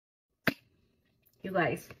You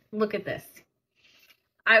guys, look at this.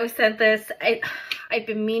 I was sent this. I've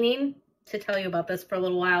been meaning to tell you about this for a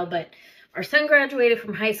little while, but our son graduated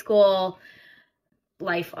from high school.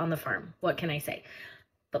 Life on the farm. What can I say?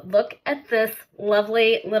 But look at this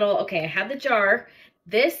lovely little, okay, I have the jar.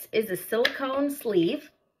 This is a silicone sleeve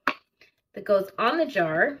that goes on the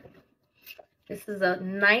jar. This is a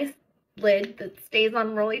nice lid that stays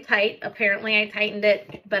on really tight. Apparently I tightened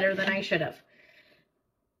it better than I should have.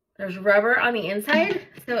 There's rubber on the inside,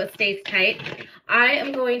 so it stays tight. I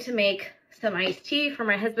am going to make some iced tea for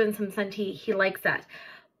my husband, some sun tea. He likes that.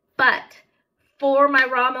 But for my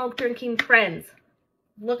raw milk drinking friends,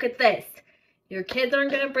 look at this. Your kids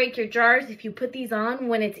aren't going to break your jars if you put these on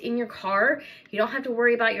when it's in your car. You don't have to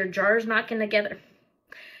worry about your jars knocking together.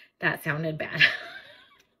 That sounded bad.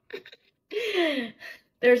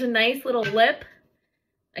 There's a nice little lip.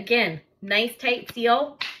 Again, nice tight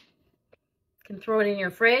seal. You can throw it in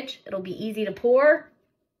your fridge. It'll be easy to pour.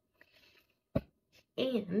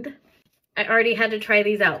 And I already had to try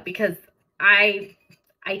these out because I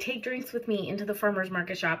take drinks with me into the farmer's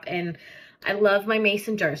market shop, and I love my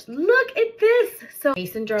mason jars. Look at this. So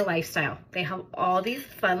Mason Jar Lifestyle. They have all these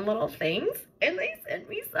fun little things, and they sent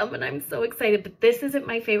me some, and I'm so excited. But this isn't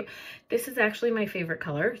my favorite. This is actually my favorite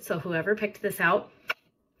color. So whoever picked this out,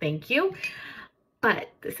 thank you. But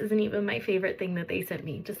this isn't even my favorite thing that they sent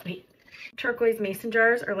me. Just wait. Turquoise mason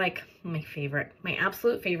jars are like my favorite, my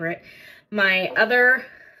absolute favorite. My other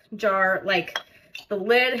jar, like the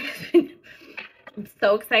lid, I'm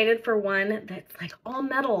so excited for one that's like all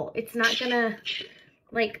metal. It's not gonna,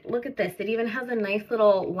 like, look at this. It even has a nice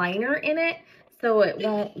little liner in it so it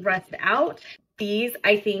won't rust out. These,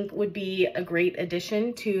 I think, would be a great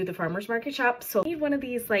addition to the farmer's market shop. So I need one of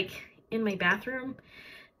these like in my bathroom,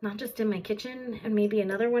 not just in my kitchen, and maybe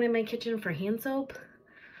another one in my kitchen for hand soap.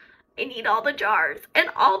 I need all the jars and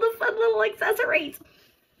all the fun little accessories.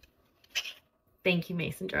 Thank you,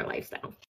 Mason Jar Lifestyle.